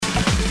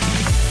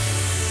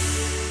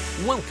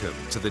Welcome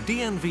to the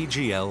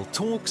DNVGL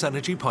Talks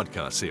Energy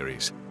podcast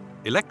series.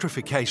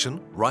 Electrification,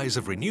 rise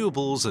of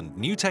renewables and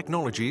new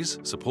technologies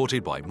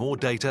supported by more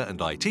data and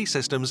IT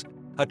systems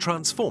are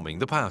transforming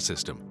the power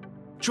system.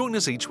 Join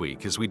us each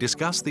week as we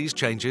discuss these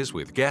changes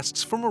with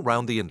guests from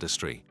around the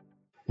industry.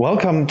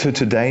 Welcome to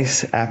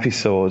today's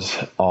episode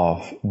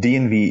of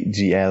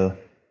DNVGL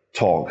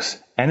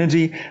Talks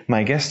Energy.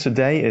 My guest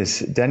today is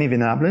Danny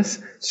Venables,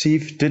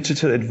 Chief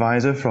Digital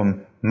Advisor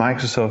from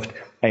Microsoft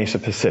Asia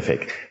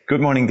Pacific. Good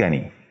morning,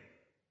 Danny.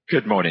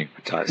 Good morning,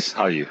 Matthias.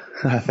 How are you?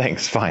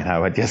 Thanks, fine.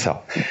 How about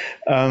yourself?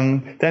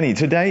 Danny,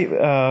 today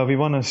we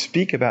want to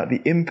speak about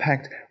the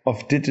impact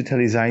of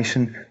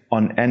digitalization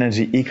on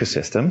energy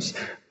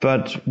ecosystems.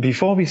 But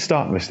before we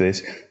start with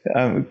this,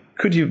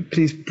 could you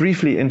please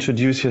briefly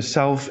introduce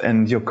yourself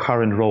and your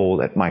current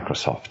role at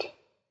Microsoft?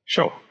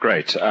 Sure,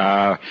 great.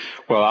 Well,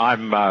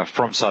 I'm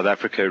from South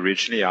Africa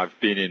originally. I've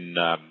been in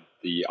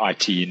the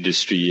IT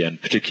industry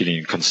and particularly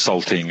in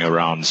consulting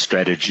around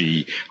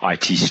strategy,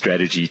 IT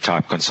strategy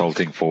type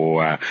consulting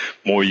for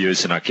more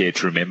years than I care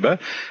to remember.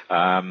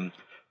 And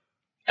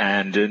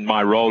in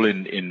my role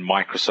in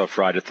Microsoft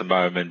right at the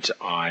moment,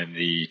 I'm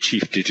the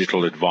Chief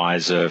Digital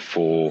Advisor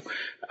for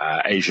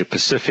Asia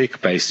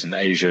Pacific, based in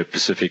Asia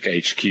Pacific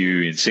HQ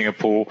in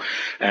Singapore.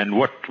 And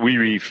what we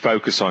really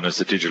focus on as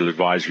the digital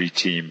advisory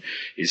team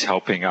is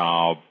helping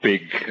our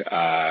big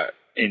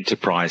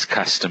enterprise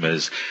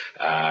customers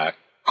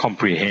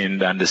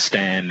comprehend,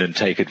 understand, and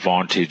take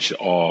advantage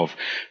of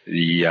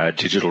the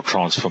digital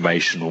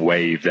transformation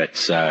wave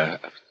that's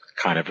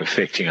kind of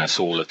affecting us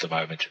all at the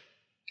moment.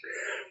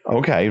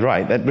 Okay,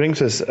 right. That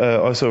brings us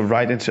also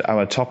right into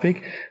our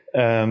topic.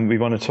 We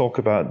want to talk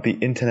about the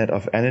Internet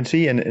of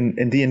Energy. And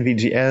in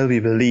DNVGL, we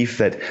believe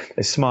that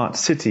a smart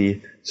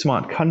city,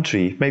 smart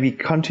country, maybe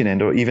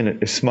continent, or even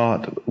a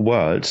smart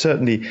world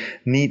certainly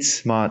needs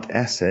smart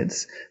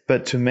assets.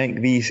 But to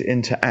make these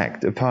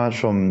interact, apart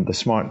from the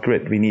smart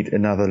grid, we need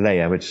another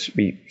layer, which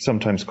we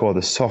sometimes call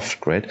the soft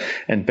grid,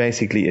 and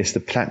basically is the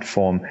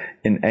platform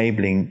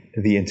enabling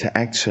the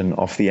interaction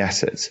of the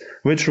assets.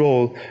 Which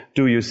role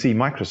do you see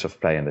Microsoft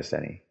play in this,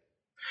 Danny?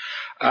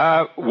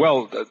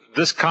 Well,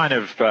 this kind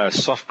of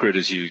soft grid,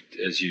 as you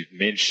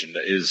mentioned,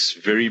 is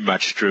very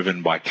much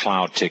driven by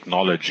cloud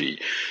technology.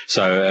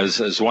 So,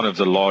 as one of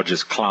the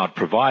largest cloud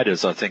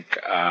providers, I think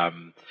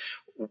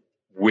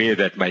where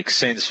that makes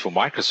sense for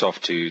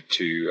Microsoft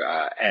to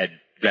add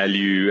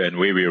value, and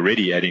where we're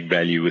already adding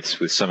value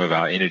with some of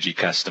our energy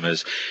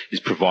customers,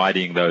 is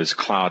providing those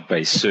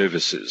cloud-based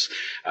services.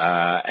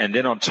 And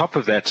then on top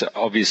of that,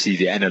 obviously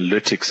the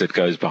analytics that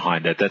goes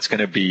behind that, that's going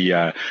to be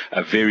a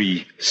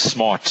very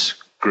smart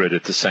grid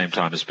at the same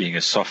time as being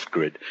a soft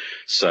grid.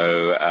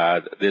 So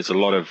there's a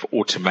lot of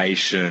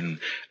automation,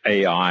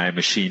 AI,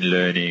 machine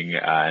learning,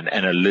 and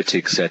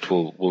analytics that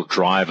will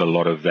drive a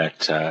lot of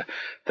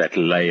that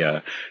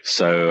layer.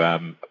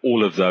 So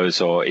all of those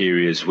are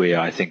areas where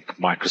I think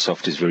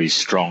Microsoft is very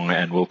strong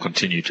and will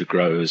continue to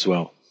grow as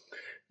well.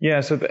 Yeah,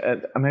 so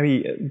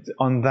maybe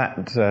on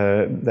that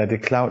the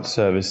cloud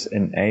service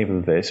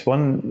enable this.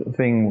 One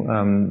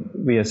thing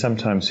we are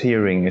sometimes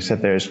hearing is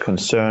that there is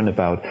concern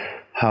about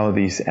how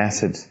these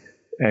assets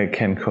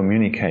can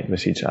communicate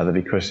with each other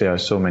because there are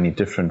so many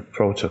different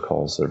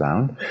protocols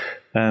around.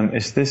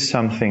 Is this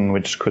something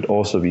which could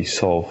also be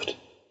solved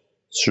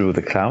through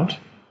the cloud?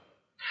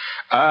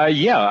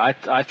 Yeah,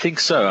 I think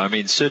so. I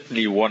mean,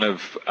 certainly one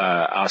of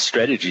our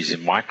strategies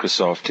in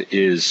Microsoft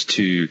is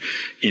to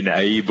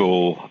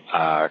enable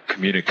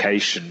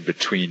communication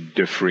between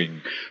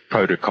differing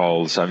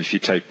protocols. I mean, if you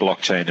take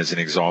blockchain as an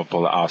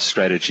example, our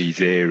strategy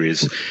there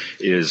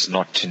is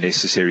not to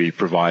necessarily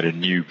provide a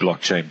new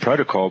blockchain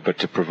protocol, but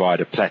to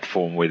provide a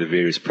platform where the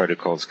various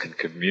protocols can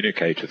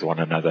communicate with one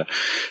another.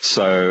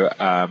 So,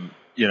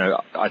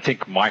 I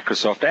think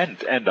Microsoft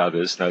and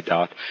others, no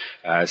doubt,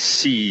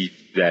 see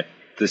that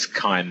this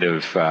kind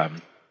of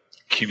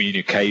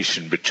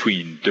communication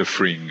between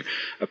differing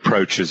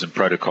approaches and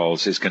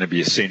protocols is going to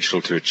be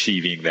essential to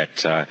achieving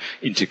that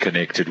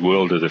interconnected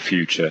world of the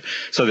future.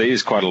 So there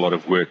is quite a lot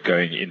of work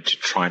going into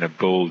trying to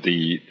build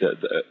the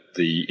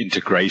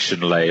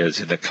integration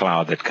layers in the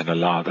cloud that can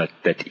allow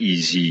that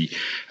easy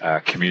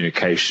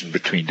communication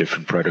between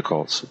different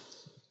protocols.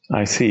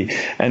 I see.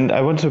 And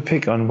I want to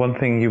pick on one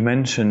thing you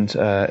mentioned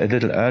a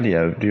little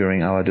earlier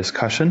during our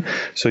discussion.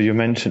 So you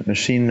mentioned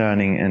machine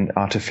learning and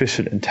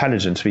artificial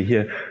intelligence. We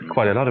hear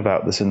quite a lot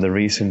about this in the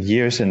recent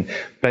years. And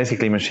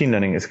basically machine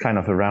learning is kind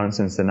of around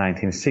since the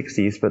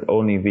 1960s, but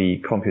only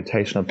the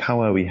computational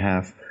power we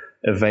have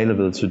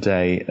available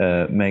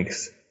today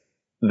makes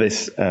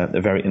this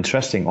a very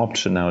interesting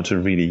option now to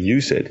really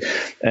use it.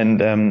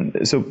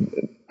 And so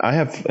I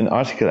have an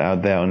article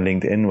out there on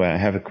LinkedIn where I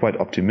have a quite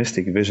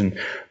optimistic vision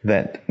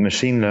that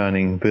machine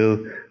learning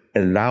will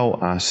allow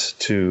us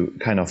to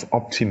kind of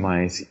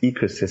optimize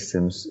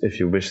ecosystems, if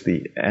you wish,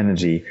 the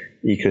energy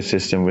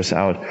ecosystem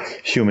without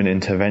human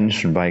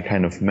intervention, by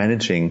kind of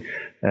managing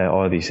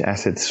all these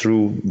assets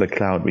through the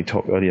cloud. We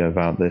talked earlier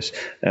about this,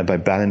 by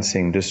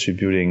balancing,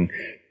 distributing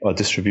or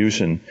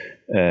distribution,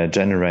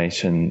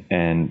 generation,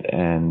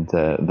 and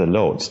the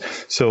loads.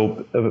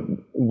 So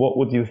what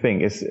would you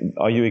think?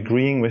 Are you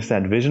agreeing with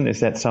that vision?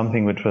 Is that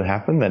something which will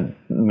happen,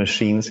 that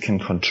machines can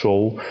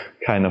control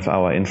kind of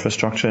our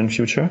infrastructure in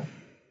future?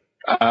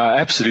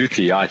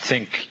 Absolutely. I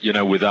think,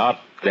 without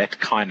that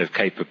kind of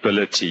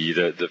capability,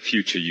 the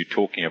future you're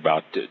talking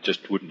about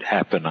just wouldn't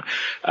happen.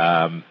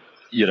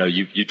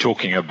 You're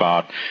talking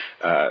about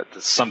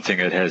something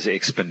that has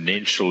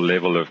exponential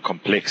level of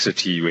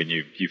complexity when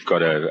you've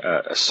got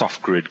a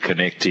soft grid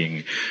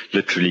connecting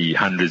literally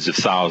hundreds of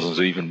thousands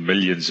or even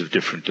millions of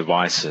different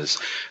devices.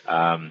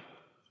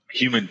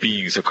 Human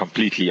beings are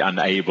completely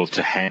unable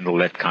to handle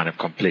that kind of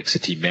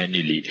complexity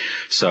manually.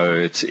 So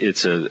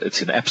it's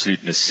an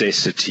absolute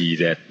necessity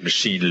that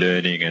machine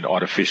learning and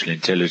artificial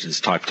intelligence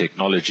type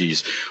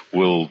technologies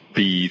will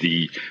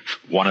be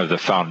one of the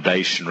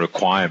foundation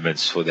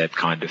requirements for that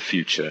kind of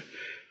future.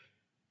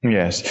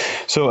 Yes.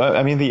 So,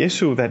 the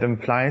issue that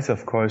implies,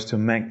 of course, to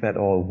make that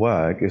all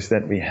work is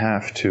that we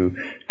have to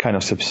kind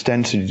of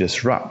substantially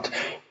disrupt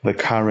the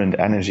current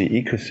energy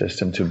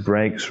ecosystem to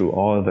break through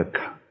all the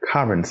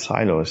current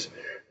silos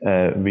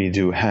we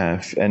do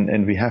have.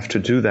 And we have to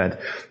do that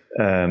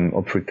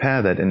or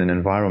prepare that in an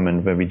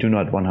environment where we do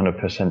not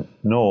 100%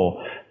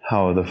 know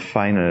how the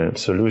final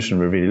solution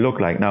will really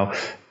look like. Now,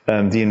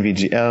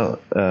 DNVGL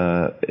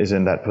is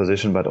in that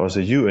position, but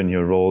also you in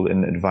your role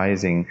in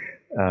advising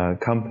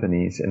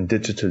companies in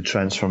digital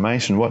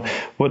transformation. What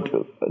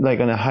like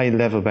on a high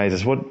level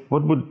basis, what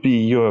would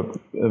be your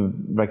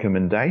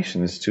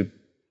recommendations to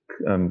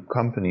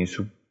companies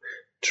who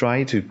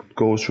try to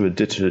go through a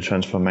digital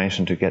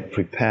transformation to get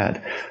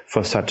prepared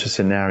for such a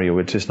scenario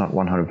which is not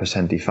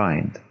 100%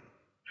 defined?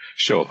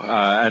 Sure.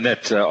 And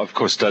that, of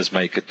course, does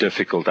make it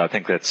difficult. I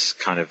think that's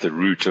kind of the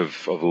root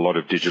of a lot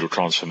of digital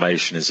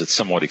transformation, is it's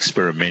somewhat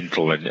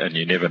experimental and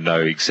you never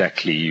know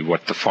exactly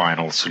what the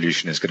final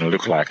solution is going to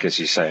look like, as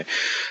you say.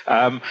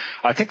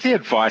 I think the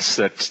advice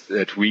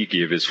that we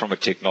give is from a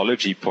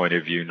technology point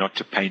of view, not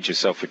to paint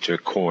yourself into a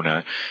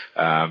corner.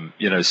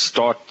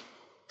 Start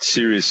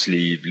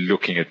seriously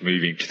looking at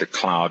moving to the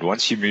cloud.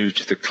 Once you move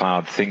to the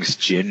cloud, things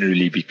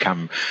generally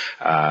become,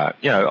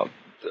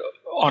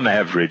 on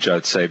average,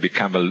 I'd say,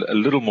 become a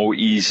little more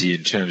easy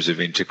in terms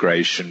of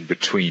integration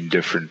between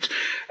different,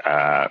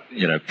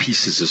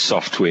 pieces of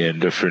software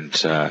and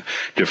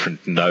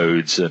different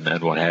nodes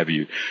and what have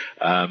you.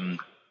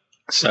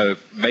 So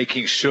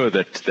making sure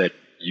that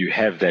you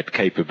have that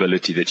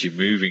capability, that you're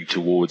moving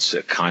towards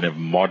a kind of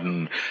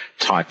modern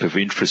type of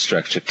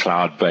infrastructure,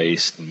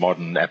 cloud-based,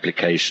 modern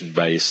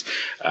application-based,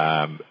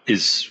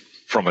 is,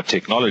 from a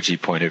technology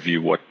point of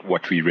view,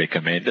 what we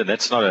recommend. And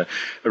that's not a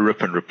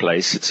rip and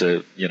replace. It's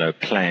a,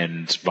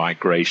 planned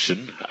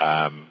migration,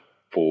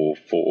 for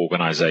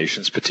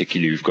organizations.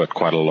 Particularly, we've got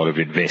quite a lot of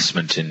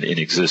investment in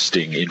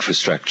existing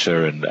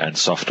infrastructure and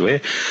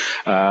software.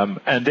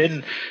 And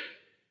then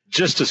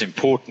just as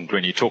important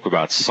when you talk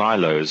about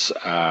silos,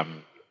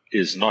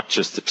 is not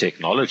just the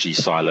technology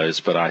silos,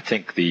 but I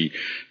think the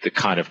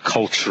kind of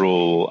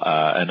cultural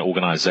and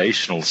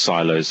organizational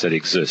silos that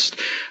exist.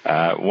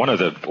 One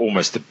of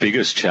almost the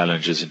biggest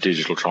challenges in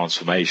digital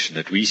transformation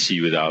that we see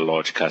with our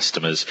large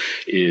customers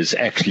is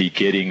actually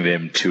getting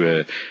them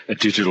to a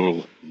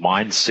digital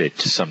mindset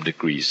to some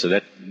degree. So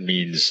that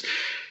means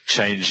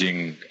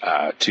changing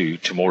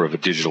to more of a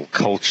digital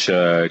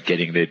culture,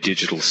 getting their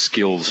digital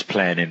skills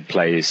plan in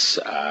place,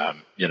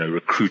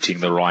 recruiting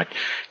the right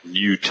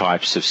new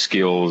types of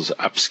skills,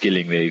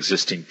 upskilling their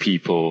existing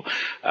people,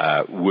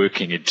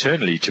 working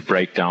internally to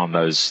break down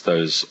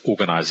those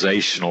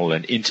organizational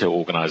and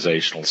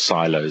inter-organizational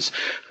silos,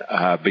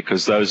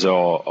 because those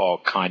are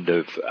kind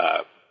of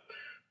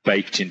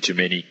baked into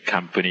many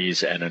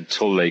companies, and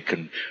until they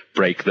can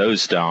break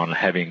those down,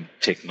 having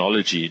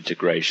technology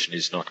integration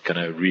is not going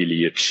to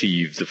really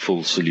achieve the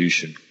full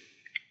solution.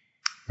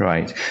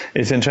 Right.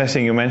 It's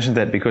interesting you mentioned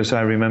that, because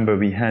I remember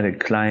we had a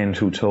client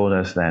who told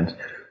us that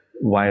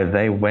while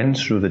they went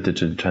through the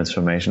digital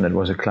transformation, that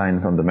was a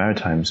client from the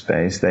maritime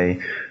space, they,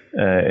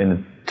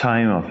 in a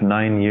time of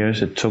 9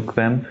 years it took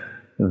them,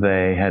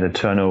 they had a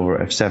turnover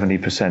of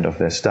 70% of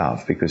their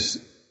staff,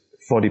 because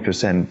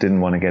 40% didn't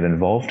want to get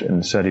involved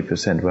and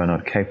 30% were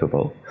not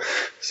capable.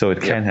 So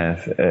it can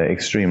have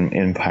extreme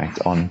impact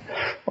on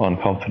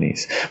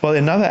companies. Well,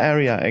 another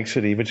area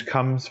actually which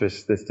comes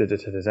with this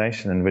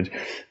digitalization and which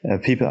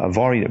people are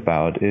worried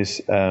about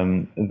is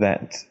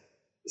that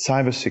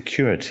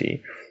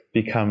cybersecurity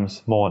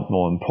becomes more and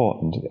more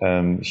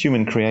important.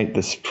 Humans create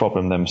this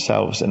problem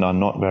themselves and are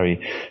not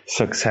very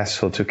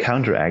successful to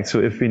counteract. So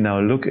if we now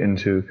look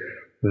into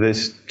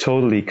this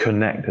totally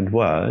connected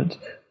world,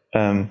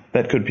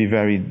 that could be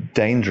very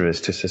dangerous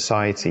to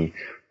society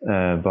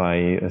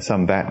by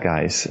some bad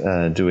guys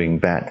doing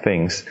bad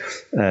things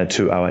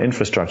to our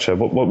infrastructure.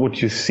 What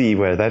would you see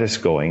where that is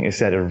going? Is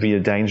that a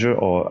real danger,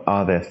 or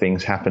are there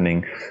things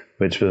happening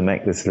which will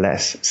make this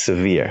less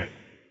severe?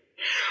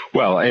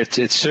 Well,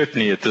 it's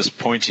certainly at this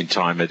point in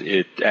time,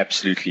 it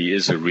absolutely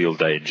is a real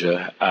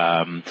danger.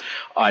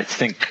 I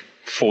think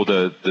for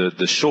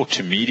the short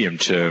to medium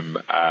term,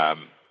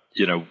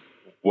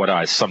 what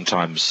I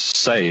sometimes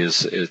say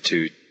is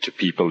to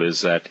people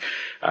is that,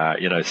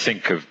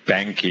 think of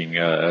banking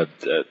a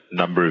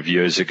number of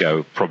years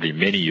ago, probably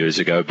many years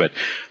ago, but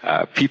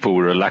people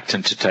were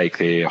reluctant to take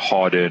their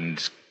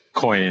hard-earned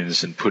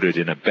coins and put it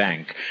in a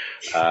bank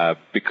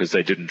because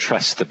they didn't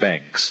trust the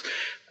banks.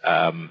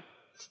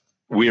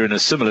 We're in a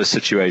similar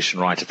situation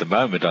right at the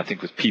moment, I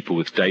think, with people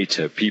with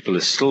data. People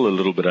are still a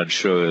little bit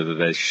unsure whether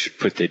they should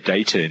put their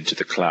data into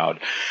the cloud.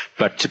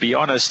 But to be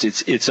honest,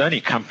 it's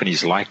only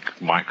companies like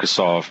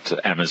Microsoft,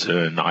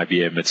 Amazon,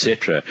 IBM,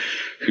 etc.,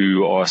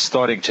 who are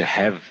starting to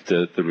have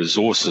the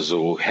resources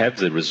or have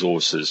the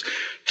resources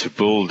to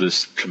build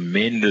this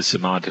tremendous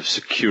amount of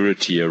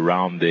security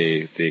around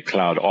their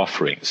cloud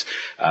offerings.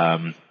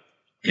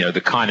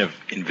 The kind of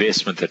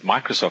investment that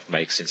Microsoft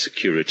makes in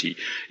security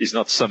is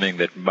not something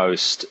that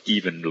most,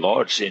 even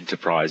large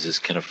enterprises,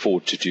 can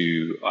afford to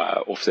do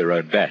off their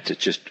own bat. It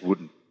just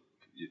wouldn't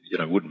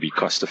be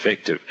cost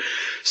effective.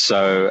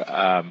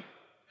 So,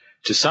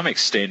 to some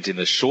extent, in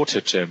the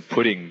shorter term,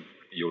 putting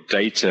your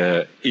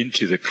data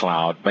into the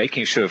cloud,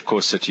 making sure, of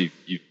course, that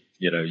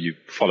you're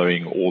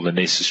following all the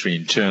necessary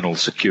internal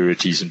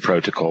securities and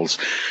protocols,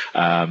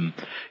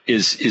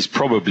 is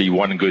probably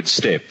one good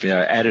step.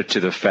 Added to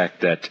the fact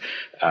that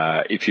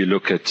if you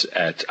look at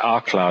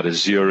our cloud,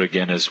 Azure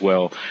again as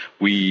well,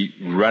 we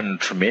run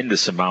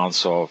tremendous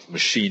amounts of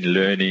machine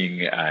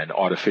learning and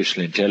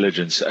artificial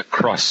intelligence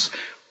across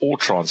all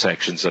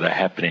transactions that are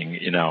happening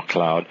in our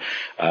cloud.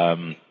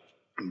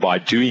 By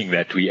doing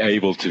that, we're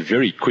able to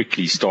very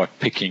quickly start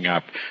picking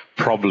up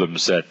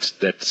problems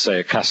that say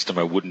a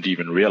customer wouldn't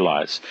even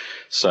realize.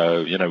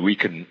 So, we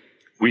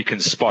can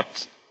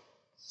spot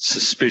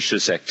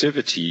suspicious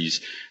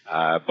activities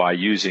by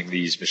using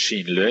these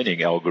machine learning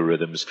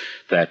algorithms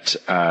that,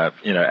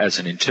 as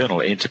an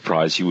internal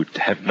enterprise, you would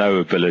have no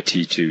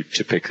ability to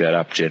pick that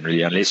up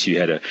generally, unless you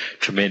had a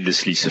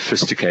tremendously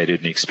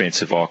sophisticated and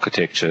expensive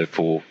architecture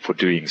for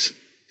doing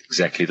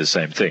exactly the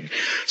same thing.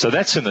 So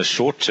that's in the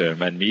short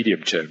term, and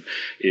medium term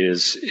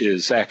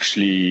is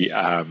actually,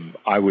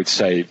 I would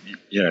say,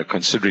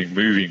 considering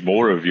moving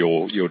more of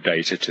your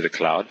data to the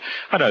cloud.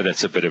 I know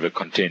that's a bit of a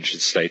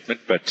contentious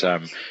statement, but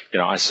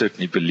I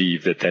certainly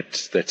believe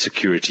that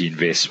security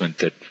investment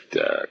that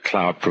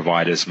cloud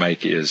providers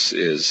make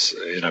is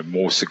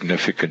more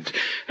significant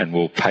and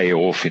will pay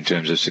off in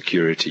terms of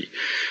security.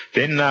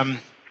 Then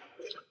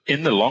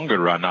in the longer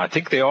run, I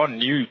think there are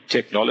new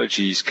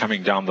technologies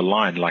coming down the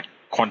line, like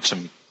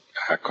quantum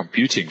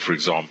computing, for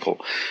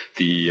example.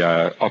 The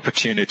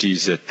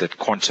opportunities that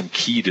quantum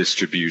key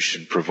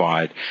distribution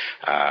provide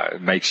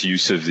makes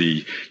use of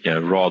the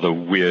rather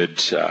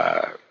weird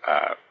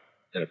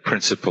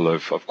principle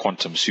of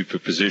quantum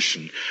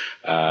superposition.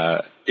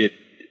 That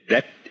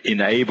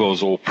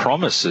enables, or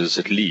promises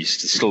at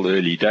least, it's still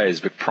early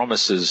days, but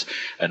promises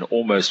an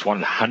almost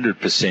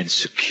 100%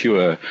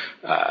 secure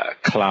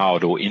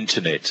cloud or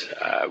internet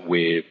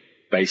where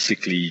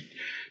basically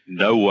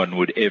no one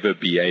would ever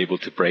be able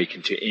to break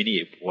into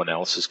anyone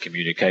else's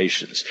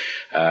communications.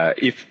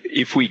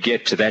 If we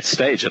get to that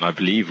stage, and I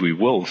believe we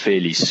will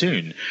fairly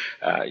soon,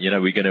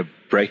 we're going to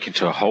break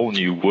into a whole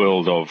new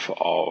world of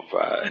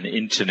an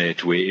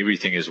internet where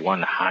everything is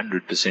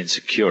 100%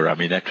 secure. I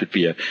mean, that would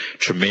be a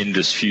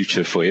tremendous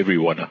future for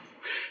everyone.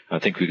 I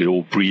think we could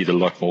all breathe a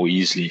lot more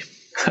easily.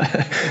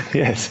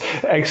 Yes,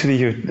 actually,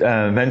 you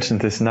mentioned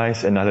this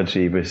nice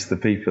analogy with the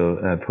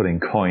people putting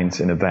coins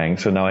in a bank.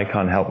 So now I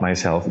can't help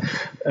myself.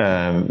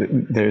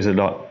 There's a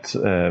lot.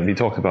 We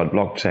talked about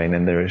blockchain,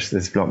 and there is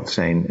this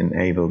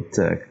blockchain-enabled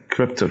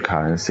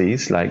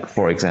cryptocurrencies, like,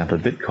 for example,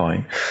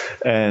 Bitcoin.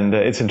 And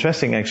it's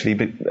interesting,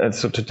 actually.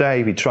 So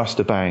today we trust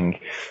a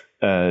bank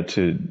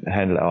to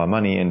handle our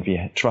money, and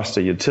we trust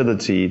a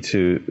utility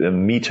to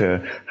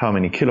meter how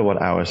many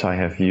kilowatt hours I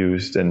have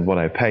used and what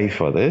I pay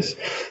for this.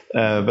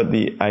 But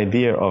the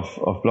idea of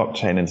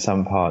blockchain in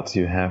some parts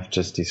you have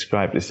just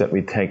described is that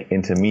we take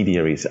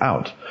intermediaries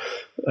out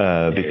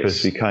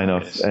because we kind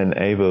of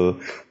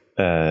enable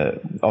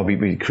or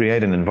we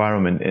create an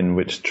environment in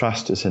which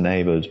trust is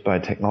enabled by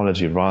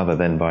technology rather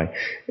than by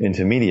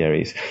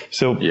intermediaries.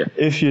 So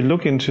if you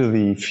look into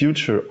the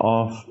future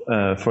of,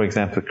 for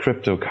example,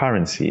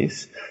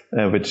 cryptocurrencies,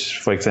 which,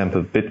 for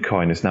example,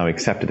 Bitcoin is now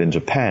accepted in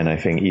Japan, I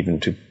think, even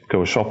to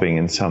go shopping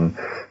in some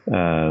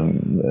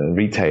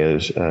retail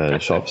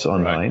shops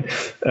online.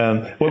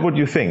 Right. What would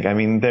you think? I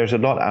mean, there's a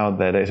lot out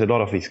there. There's a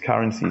lot of these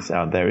currencies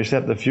out there. Is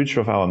that the future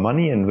of our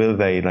money? And will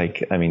they,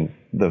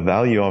 the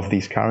value of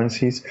these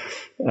currencies,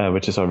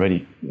 which is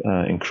already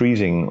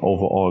increasing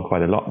overall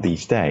quite a lot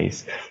these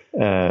days,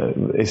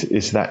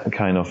 is that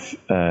kind of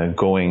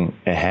going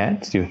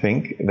ahead? Do you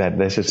think that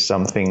this is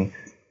something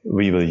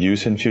we will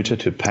use in future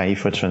to pay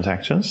for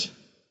transactions?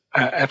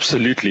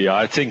 Absolutely.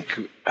 I think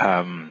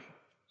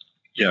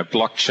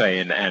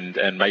blockchain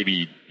and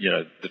maybe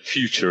the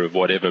future of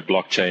whatever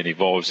blockchain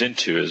evolves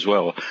into as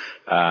well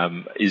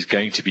is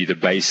going to be the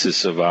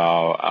basis of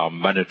our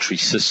monetary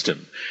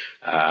system.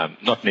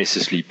 not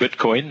necessarily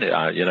Bitcoin.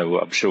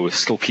 I'm sure we'll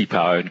still keep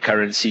our own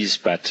currencies,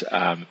 but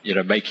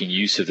making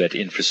use of that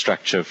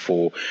infrastructure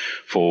for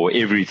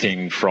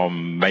everything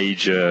from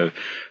major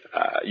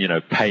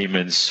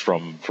payments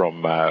from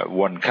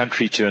one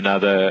country to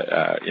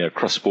another,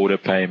 cross-border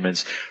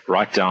payments,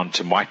 right down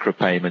to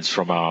micropayments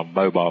from our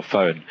mobile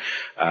phone.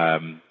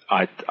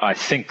 I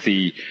think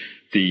the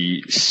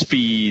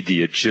speed,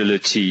 the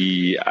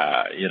agility,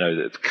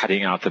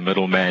 cutting out the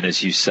middleman,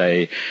 as you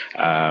say,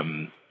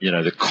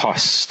 the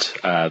cost,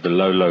 the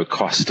low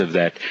cost of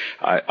that.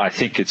 I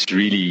think it's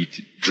really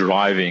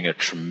driving a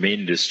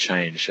tremendous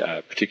change,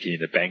 particularly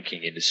in the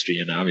banking industry.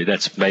 And I mean,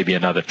 that's maybe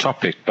another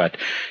topic, but,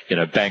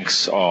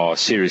 banks are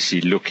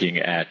seriously looking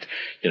at,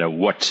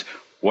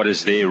 what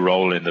is their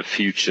role in the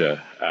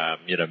future?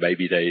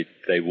 Maybe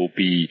they will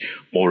be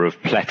more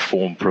of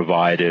platform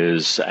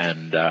providers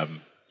and,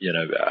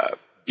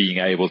 being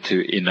able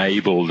to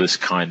enable this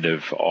kind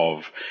of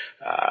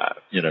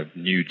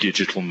new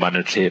digital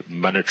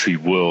monetary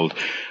world,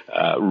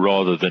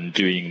 rather than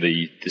doing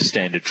the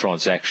standard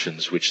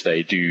transactions, which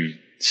they do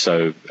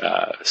so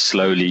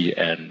slowly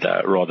and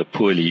rather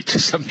poorly to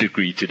some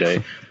degree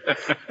today.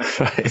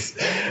 Right.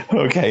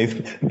 Okay.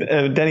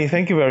 Danny,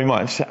 thank you very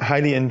much.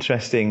 Highly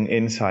interesting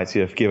insights you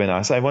have given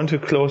us. I want to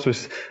close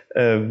with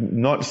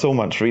not so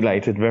much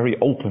related, very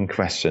open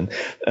question.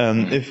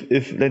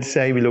 If let's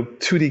say we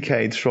look 2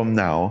 decades from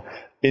now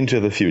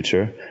into the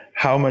future,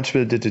 how much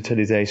will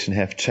digitalization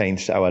have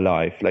changed our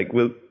life? Like,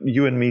 will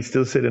you and me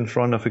still sit in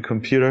front of a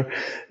computer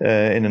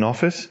in an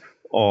office,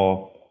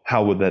 or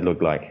how would that look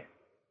like?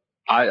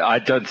 I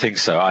don't think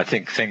so. I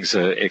think things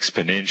are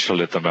exponential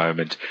at the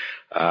moment.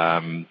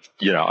 I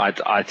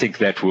think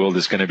that world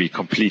is going to be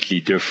completely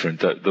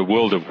different. The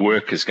world of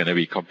work is going to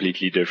be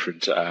completely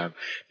different.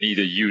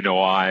 Neither you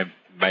nor I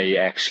may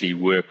actually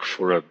work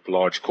for a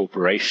large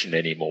corporation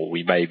anymore.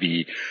 We may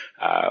be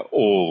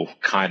all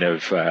kind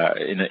of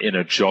in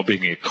a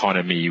jobbing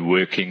economy,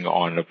 working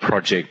on a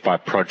project by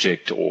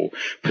project or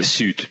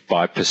pursuit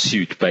by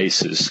pursuit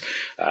basis.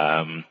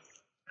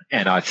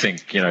 And I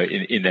think,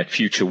 in that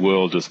future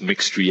world with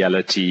mixed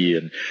reality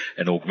and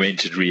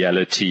augmented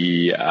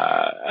reality,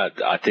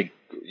 I think,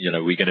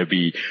 we're going to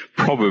be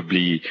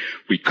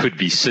we could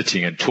be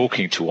sitting and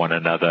talking to one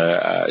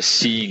another,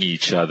 seeing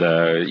each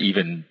other,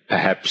 even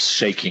perhaps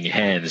shaking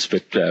hands,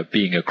 but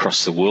being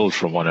across the world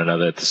from one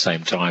another at the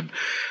same time.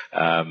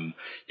 I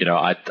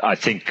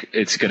think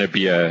it's going to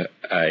be a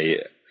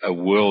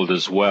world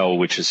as well,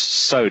 which is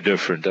so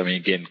different. I mean,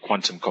 again,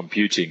 quantum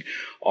computing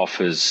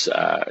offers,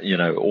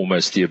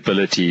 almost the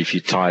ability, if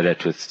you tie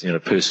that with,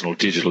 personal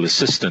digital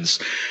assistance,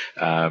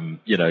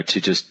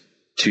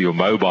 to your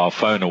mobile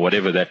phone or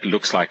whatever that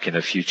looks like in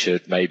the future.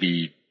 It may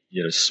be,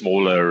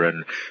 smaller,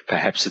 and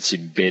perhaps it's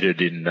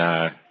embedded in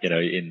the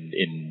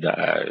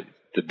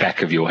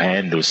back of your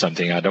hand or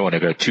something. I don't want to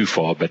go too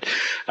far, but,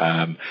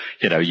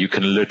 you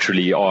can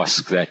literally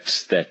ask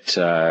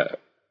that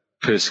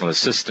personal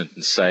assistant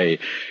and say,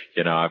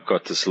 I've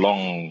got this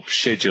long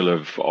schedule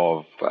of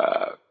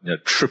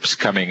trips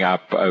coming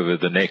up over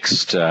the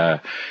next,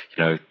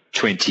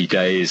 20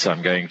 days.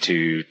 I'm going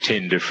to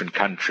 10 different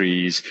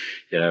countries,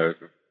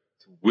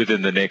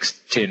 within the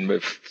next 3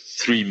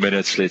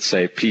 minutes, let's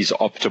say, please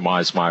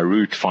optimize my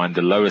route, find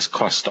the lowest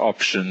cost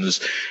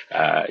options,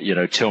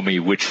 tell me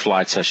which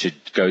flights I should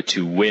go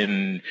to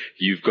when.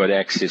 You've got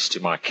access to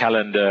my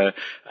calendar.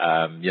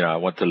 I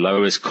want the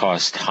lowest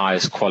cost,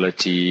 highest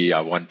quality.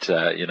 I want,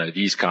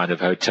 these kind of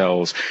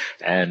hotels.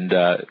 And,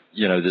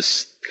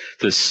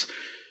 this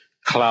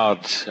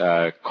cloud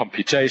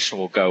computation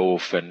will go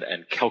off and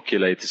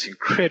calculate this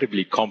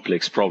incredibly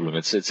complex problem.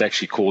 It's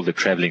actually called the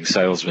traveling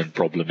salesman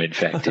problem, in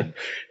fact,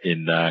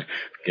 in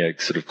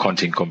sort of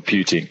quantum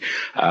computing.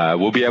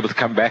 We'll be able to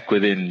come back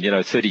within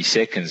 30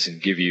 seconds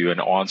and give you an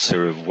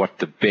answer of what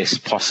the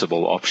best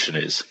possible option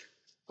is.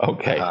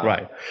 Okay,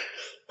 right.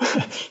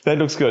 That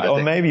looks good.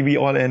 Or maybe we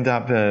all end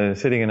up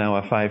sitting in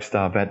our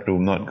 5-star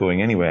bedroom, not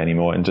going anywhere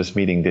anymore, and just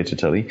meeting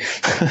digitally.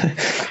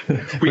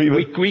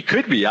 we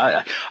could be.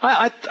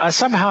 I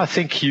somehow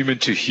think human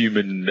to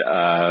human,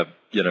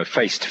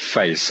 face to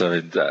face,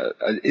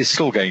 is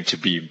still going to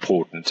be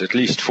important, at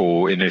least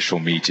for initial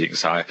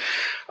meetings. I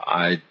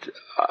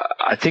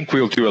think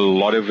we'll do a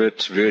lot of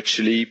it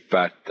virtually,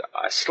 but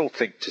I still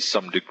think to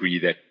some degree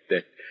that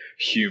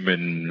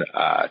human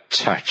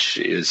touch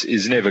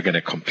is never going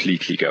to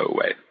completely go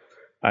away.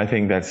 I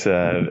think that's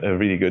a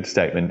really good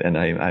statement, and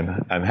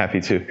I'm happy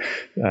to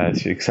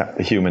accept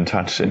the human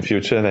touch in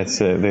future. That's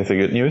the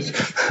good news.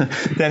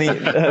 Danny,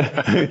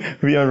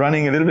 we are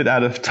running a little bit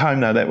out of time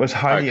now. That was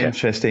highly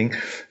interesting.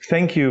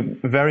 Thank you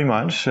very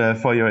much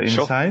for your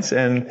insights. Sure.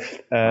 And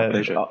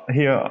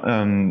here,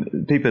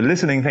 people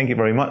listening, thank you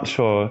very much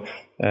for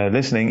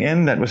listening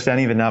in. That was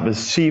Danny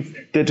Venables,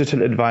 Chief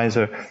Digital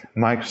Advisor,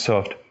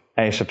 Microsoft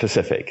Asia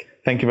Pacific.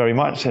 Thank you very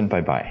much, and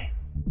bye-bye.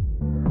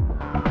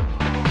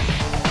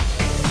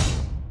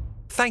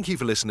 Thank you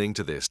for listening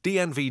to this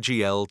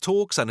DNVGL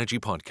Talks Energy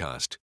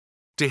podcast.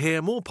 To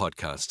hear more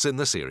podcasts in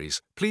the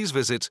series, please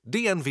visit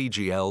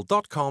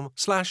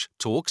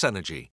dnvgl.com/talksenergy.